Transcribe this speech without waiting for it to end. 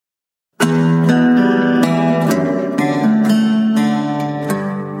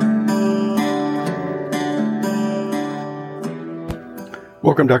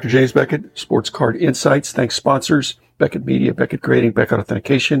Welcome, Dr. James Beckett, Sports Card Insights. Thanks, sponsors, Beckett Media, Beckett Grading, Beckett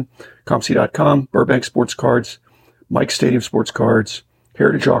Authentication, ComC.com, Burbank Sports Cards, Mike Stadium Sports Cards,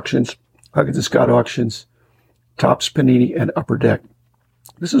 Heritage Auctions, Huggins & Scott Auctions, Topps, Panini, and Upper Deck.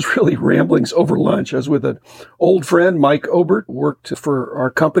 This is really ramblings over lunch. I was with an old friend, Mike Obert, worked for our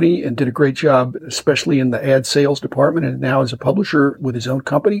company and did a great job, especially in the ad sales department, and now is a publisher with his own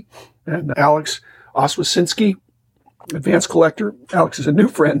company. And Alex Oswiecinski, advanced collector. Alex is a new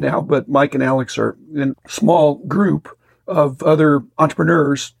friend now, but Mike and Alex are in a small group of other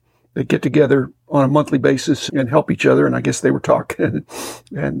entrepreneurs that get together on a monthly basis and help each other. And I guess they were talking,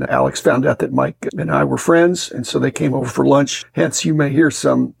 and Alex found out that Mike and I were friends, and so they came over for lunch. Hence, you may hear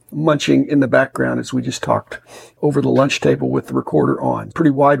some munching in the background as we just talked over the lunch table with the recorder on.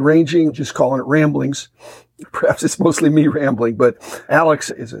 Pretty wide-ranging, just calling it ramblings. Perhaps it's mostly me rambling, but Alex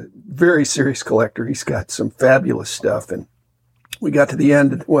is a very serious collector. He's got some fabulous stuff, and we got to the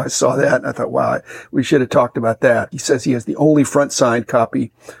end when I saw that, and I thought, wow, we should have talked about that. He says he has the only front-signed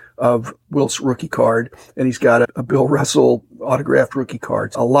copy of Wilt's rookie card, and he's got a Bill Russell autographed rookie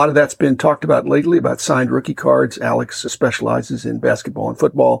cards. A lot of that's been talked about lately, about signed rookie cards. Alex specializes in basketball and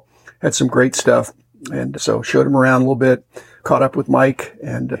football, had some great stuff, and so showed him around a little bit, caught up with Mike,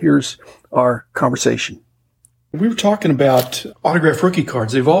 and here's our conversation. We were talking about autographed rookie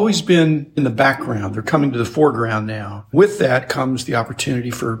cards. They've always been in the background. They're coming to the foreground now. With that comes the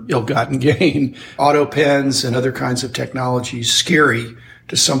opportunity for ill-gotten gain. Auto pens and other kinds of technologies, scary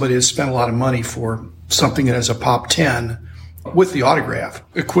to somebody that's spent a lot of money for something that has a pop 10 with the autograph,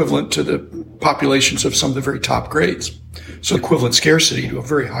 equivalent to the populations of some of the very top grades. So equivalent scarcity to a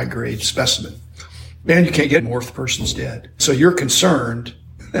very high grade specimen. And you can't get more if the person's dead. So you're concerned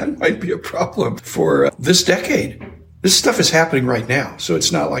that might be a problem for this decade. This stuff is happening right now, so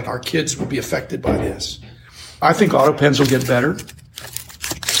it's not like our kids will be affected by this. I think auto pens will get better,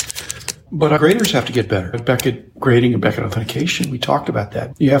 but our graders have to get better. At Beckett Grading and Beckett Authentication, we talked about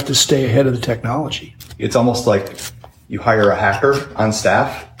that. You have to stay ahead of the technology. It's almost like you hire a hacker on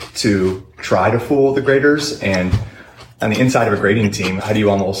staff to try to fool the graders, and on the inside of a grading team, how do you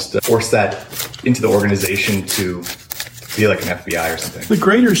almost force that into the organization to be like an FBI or something? The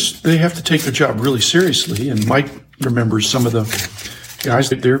graders, they have to take their job really seriously, and Mike remembers some of the guys,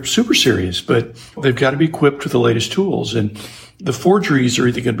 they're super serious, but they've got to be equipped with the latest tools. And the forgeries are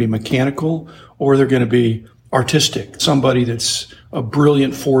either going to be mechanical or they're going to be artistic. Somebody that's a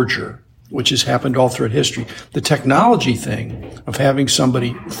brilliant forger, which has happened all throughout history. The technology thing of having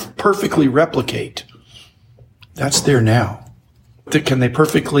somebody perfectly replicate, that's there now. Can they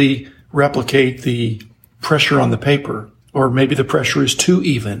perfectly replicate the pressure on the paper? Or maybe the pressure is too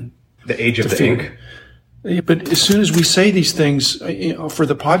even. The age of the ink. Yeah, but as soon as we say these things for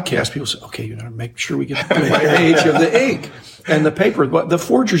the podcast, people say, okay, you got to make sure we get the age of the ink and the paper. But the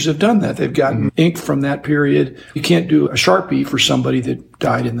forgers have done that. They've gotten ink from that period. You can't do a Sharpie for somebody that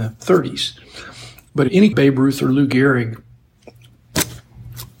died in the 30s. But any Babe Ruth or Lou Gehrig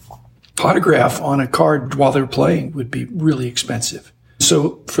autograph on a card while they're playing would be really expensive.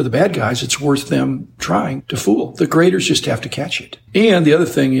 So for the bad guys, it's worth them trying to fool. The graders just have to catch it. And the other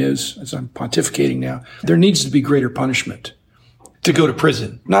thing is, as I'm pontificating now, there needs to be greater punishment. To go to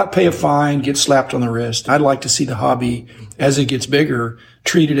prison, not pay a fine, get slapped on the wrist. I'd like to see the hobby, as it gets bigger,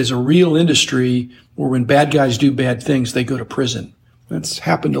 treated as a real industry where when bad guys do bad things, they go to prison. That's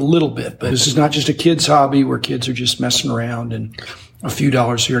happened a little bit, but this is not just a kid's hobby where kids are just messing around and a few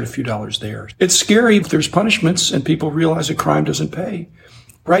dollars here and a few dollars there. It's scary if there's punishments and people realize that crime doesn't pay.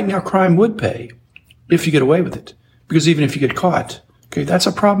 Right now, crime would pay if you get away with it. Because even if you get caught, okay, that's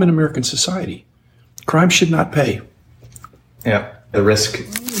a problem in American society. Crime should not pay. Yeah, the risk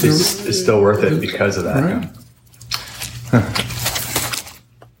is still worth it because of that. Right.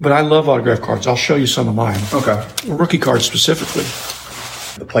 But I love autograph cards. I'll show you some of mine. Okay. Rookie cards specifically.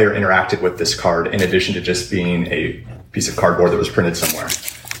 The player interacted with this card in addition to just being a piece of cardboard that was printed somewhere.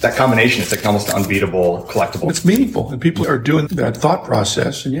 That combination is like almost an unbeatable collectible. It's meaningful, and people are doing that thought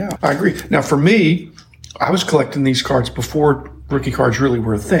process, and yeah, I agree. Now, for me, I was collecting these cards before rookie cards really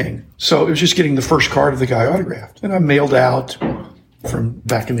were a thing. So it was just getting the first card of the guy autographed. And I mailed out from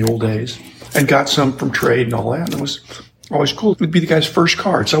back in the old days and got some from trade and all that. And it was always cool. It would be the guy's first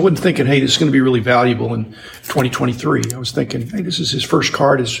card. So I wasn't thinking, hey, this is going to be really valuable in 2023. I was thinking, hey, this is his first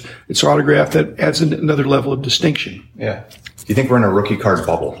card. It's autographed. That adds another level of distinction. Yeah. Do you think we're in a rookie card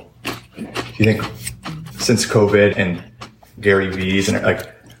bubble? Do you think since COVID and Gary V's and like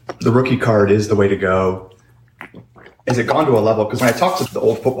the rookie card is the way to go? Has it gone to a level? Because when I talk to the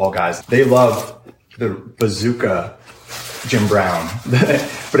old football guys, they love the bazooka Jim Brown.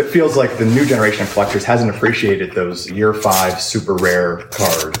 But it feels like the new generation of collectors hasn't appreciated those year 5 super rare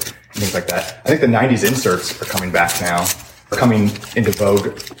card and things like that. I think the 90s inserts are coming back now, are coming into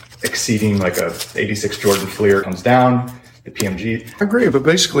vogue, exceeding like a 86 Jordan Fleer comes down, the PMG. I agree, but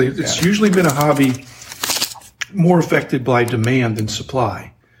basically it's usually been a hobby more affected by demand than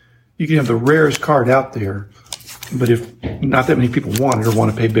supply. You can have the rarest card out there, but if not that many people want it or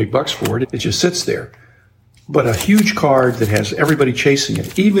want to pay big bucks for it, it just sits there. But a huge card that has everybody chasing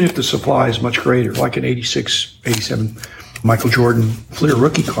it, even if the supply is much greater, like an 86, 87 Michael Jordan Fleer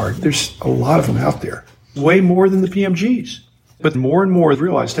rookie card, there's a lot of them out there. Way more than the PMGs. But more and more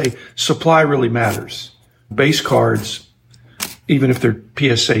realized, hey, supply really matters. Base cards, even if they're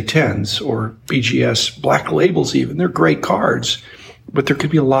PSA 10s or BGS black labels even, they're great cards, but there could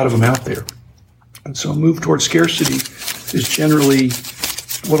be a lot of them out there. And so a move towards scarcity is generally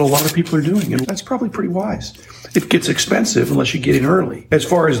what a lot of people are doing, and that's probably pretty wise. It gets expensive unless you get in early. As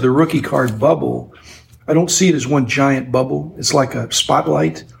far as the rookie card bubble, I don't see it as one giant bubble. It's like a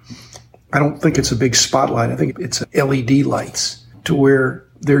spotlight. I don't think it's a big spotlight. I think it's LED lights to where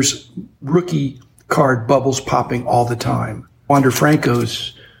there's rookie card bubbles popping all the time. Wander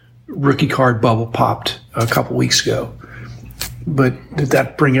Franco's rookie card bubble popped a couple weeks ago. But did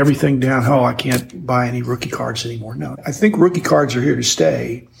that bring everything down? Oh, I can't buy any rookie cards anymore. No, I think rookie cards are here to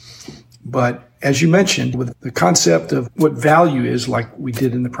stay. But as you mentioned, with the concept of what value is, like we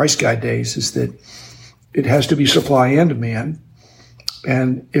did in the price guide days, is that it has to be supply and demand.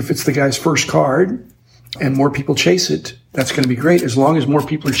 And if it's the guy's first card and more people chase it, that's going to be great as long as more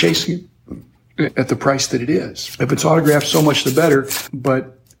people are chasing it at the price that it is. If it's autographed, so much the better.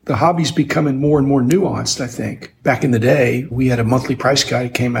 But the hobby's becoming more and more nuanced, I think. Back in the day, we had a monthly price guide.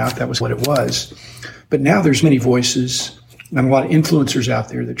 It came out. That was what it was. But now there's many voices and a lot of influencers out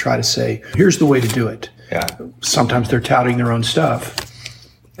there that try to say, here's the way to do it. Yeah. Sometimes they're touting their own stuff.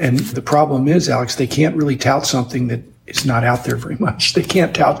 And the problem is, Alex, they can't really tout something that is not out there very much. They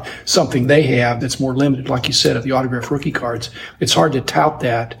can't tout something they have that's more limited. Like you said, of the autographed rookie cards, it's hard to tout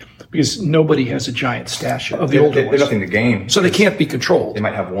that because nobody has a giant stash of the older ones. There's nothing to gain. So they can't be controlled. They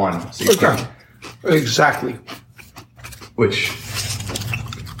might have one. So you can't. Exactly. Which,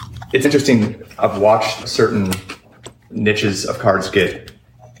 it's interesting. I've watched certain niches of cards get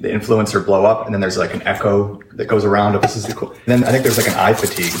the influencer blow up, and then there's like an echo that goes around of this is the cool. And then I think there's like an eye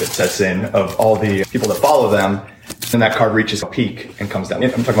fatigue that sets in of all the people that follow them, and that card reaches a peak and comes down. I'm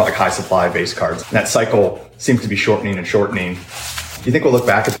talking about like high supply base cards. And that cycle seems to be shortening and shortening. Do you think we'll look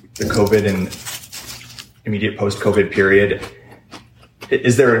back at the COVID and immediate post-COVID period?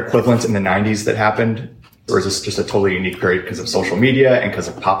 Is there an equivalent in the 90s that happened? Or is this just a totally unique period because of social media and because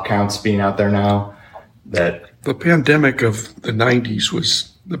of pop counts being out there now? That the pandemic of the 90s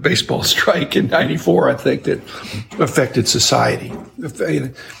was the baseball strike in 94, I think, that affected society.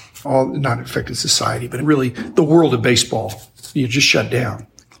 Not affected society, but really the world of baseball. You just shut down.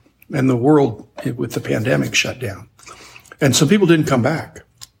 And the world with the pandemic shut down. And some people didn't come back.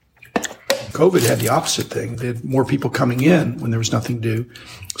 COVID had the opposite thing. They had more people coming in when there was nothing to do.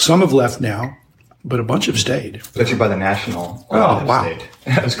 Some have left now, but a bunch have stayed. Especially by the national. Oh, wow. Stayed.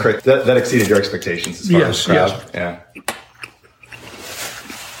 That was great. That exceeded your expectations as far as crowd. Yes. Yeah.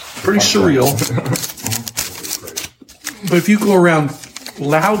 Pretty surreal. But if you go around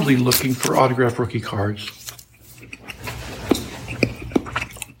loudly looking for autographed rookie cards,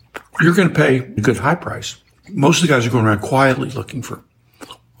 you're going to pay a good high price. Most of the guys are going around quietly looking for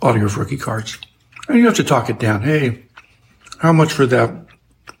autographed rookie cards. And you have to talk it down. Hey, how much for that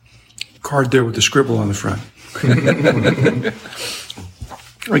card there with the scribble on the front?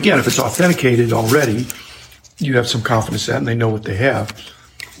 Again, if it's authenticated already, you have some confidence in that and they know what they have.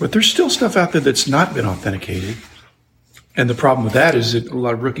 But there's still stuff out there that's not been authenticated. And the problem with that is that a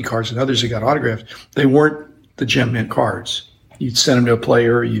lot of rookie cards and others that got autographed, they weren't the gem mint cards. You'd send them to a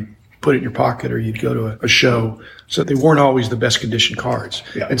player, you'd put it in your pocket, or you'd go to a show. So they weren't always the best conditioned cards.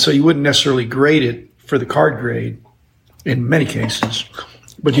 Yeah. And so you wouldn't necessarily grade it for the card grade in many cases,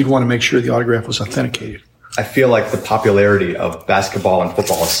 but you'd want to make sure the autograph was authenticated. I feel like the popularity of basketball and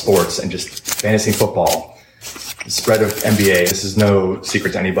football as sports and just fantasy football, the spread of NBA, this is no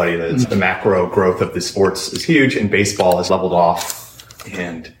secret to anybody that the macro growth of the sports is huge, and baseball has leveled off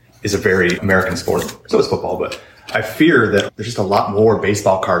and is a very American sport. So is football, but I fear that there's just a lot more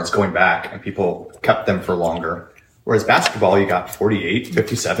baseball cards going back and people kept them for longer. Whereas basketball, you got 48,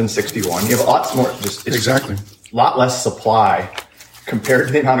 57, 61. You have lots more, Exactly. A lot less supply compared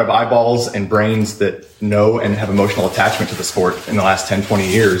to the amount of eyeballs and brains that know and have emotional attachment to the sport in the last 10, 20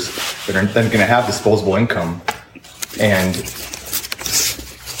 years that are then going to have disposable income. And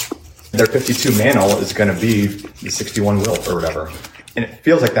their 52 mantle is going to be the 61 wilt or whatever. And it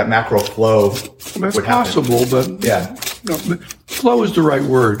feels like that macro flow. That's possible, but no, flow is the right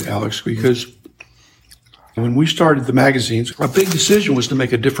word, Alex, because when we started the magazines, a big decision was to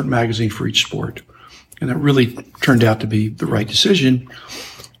make a different magazine for each sport. And that really turned out to be the right decision.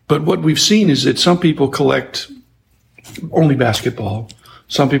 But what we've seen is that some people collect only basketball.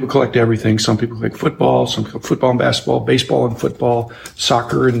 Some people collect everything. Some people collect football, some collect football and basketball, baseball and football,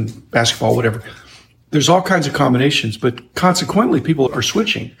 soccer and basketball, whatever. There's all kinds of combinations, but consequently, people are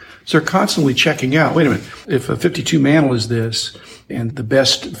switching. So they're constantly checking out. Wait a minute. If a 52 mantle is this and the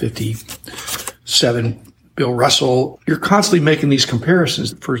best 57 Bill Russell, you're constantly making these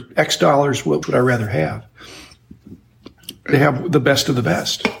comparisons. For X dollars, what would I rather have? They have the best of the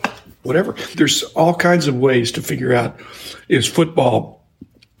best, whatever. There's all kinds of ways to figure out, is football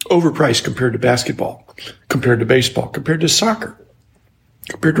overpriced compared to basketball, compared to baseball, compared to soccer,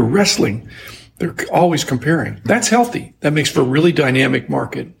 compared to wrestling. They're always comparing. That's healthy. That makes for a really dynamic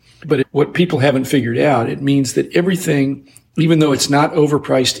market. But what people haven't figured out, it means that everything, even though it's not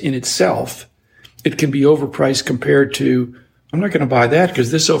overpriced in itself, it can be overpriced compared to, I'm not going to buy that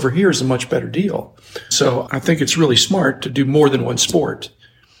because this over here is a much better deal. So I think it's really smart to do more than one sport.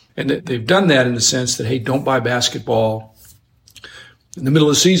 And they've done that in the sense that, hey, don't buy basketball in the middle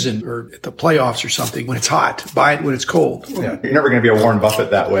of the season or at the playoffs or something when it's hot. Buy it when it's cold. Yeah. You're never going to be a Warren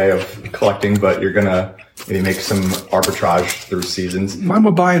Buffett that way of collecting, but you're going to maybe make some arbitrage through seasons. I'm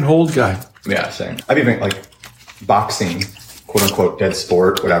a buy and hold guy. Yeah, same. I've even like boxing, quote unquote, dead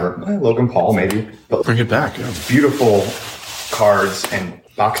sport, whatever. Logan Paul, maybe. But bring it back. Yeah. Beautiful cards and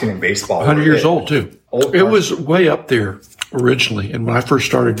boxing and baseball. 100 years old, too. It was way up there originally. And when I first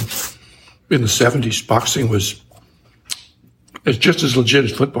started in the 70s, boxing was just as legit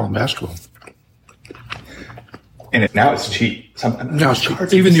as football and basketball. And now it's cheap. Now it's cheap.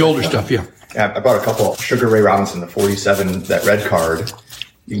 Even the older stuff, yeah. Yeah, I bought a couple. Sugar Ray Robinson, the 47, that red card.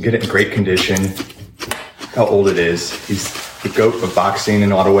 You can get it in great condition. How old it is. He's the GOAT of boxing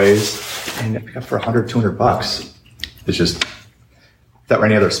in a lot of ways. And if you got for $100, $200, it's just that or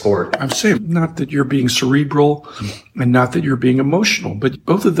any other sport. I'm saying not that you're being cerebral and not that you're being emotional, but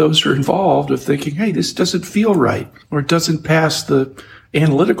both of those are involved of thinking, hey, this doesn't feel right, or it doesn't pass the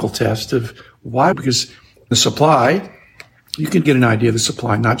analytical test of why. Because the supply, you can get an idea of the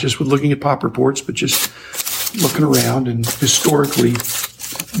supply, not just with looking at pop reports, but just looking around and historically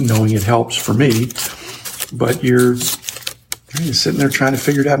knowing it helps for me. But you're sitting there trying to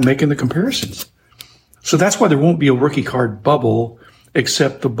figure it out and making the comparisons. So that's why there won't be a rookie card bubble,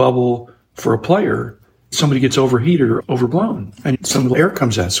 except the bubble for a player. Somebody gets overheated or overblown and some air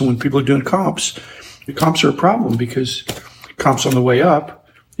comes out. So when people are doing comps, the comps are a problem because comps on the way up,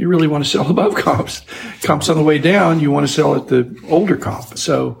 you really want to sell above comps. Comps on the way down, you want to sell at the older comp.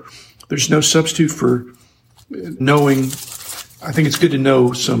 So there's no substitute for knowing. I think it's good to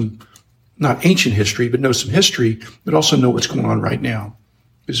know some, not ancient history, but know some history, but also know what's going on right now.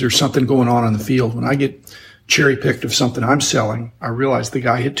 Is there something going on the field? When I get cherry picked of something I'm selling, I realize the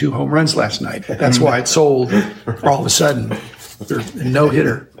guy hit 2 home runs last night. That's why it sold all of a sudden. There's no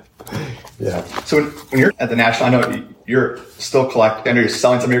hitter. Yeah. So when you're at the National, I know you're still collecting, and you're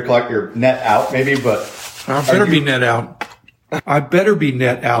selling some of your net out maybe, but I better be net out. I better be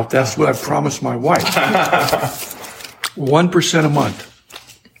net out. That's what I promised my wife. 1% a month.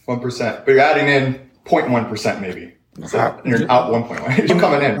 1%, but you're adding in 0.1% maybe. So you're out 1.1. You're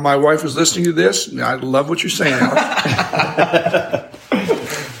coming in. My wife is listening to this. I love what you're saying, Alex.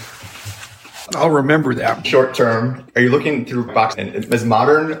 I'll remember that. Short term, are you looking through boxing as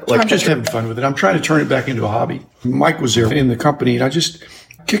modern? I'm just having fun with it. I'm trying to turn it back into a hobby. Mike was there in the company, and I just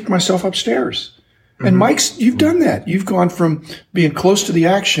kicked myself upstairs. Mm-hmm. And Mike's, you've done that. You've gone from being close to the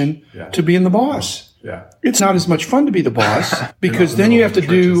action to being the boss. Yeah. It's not as much fun to be the boss because then you have to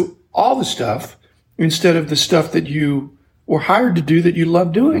do all the stuff instead of the stuff that you were hired to do that you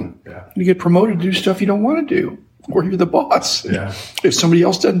love doing. Yeah. You get promoted to do stuff you don't want to do, or you're the boss. Yeah. If somebody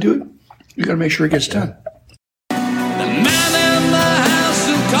else doesn't do it, you got to make sure it gets done.